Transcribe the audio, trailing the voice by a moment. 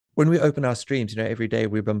When we open our streams, every day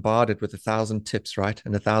we're bombarded with 1,000 tips, right?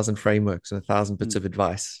 And 1,000 frameworks and 1,000 bits Mm. of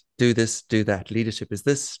advice. Do this, do that. Leadership is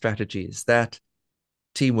this, strategy is that,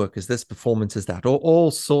 teamwork is this, performance is that, or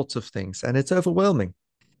all sorts of things. And it's overwhelming.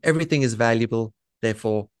 Everything is valuable,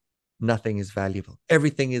 therefore, nothing is valuable.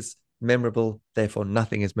 Everything is memorable, therefore,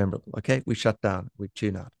 nothing is memorable. Okay, we shut down, we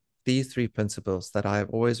tune out. These three principles that I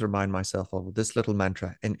always remind myself of, this little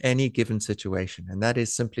mantra in any given situation, and that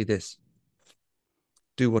is simply this: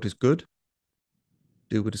 do what is good,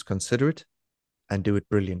 do what is considerate, and do it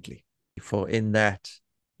brilliantly. For in that,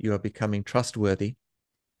 you are becoming trustworthy,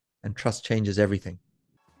 and trust changes everything.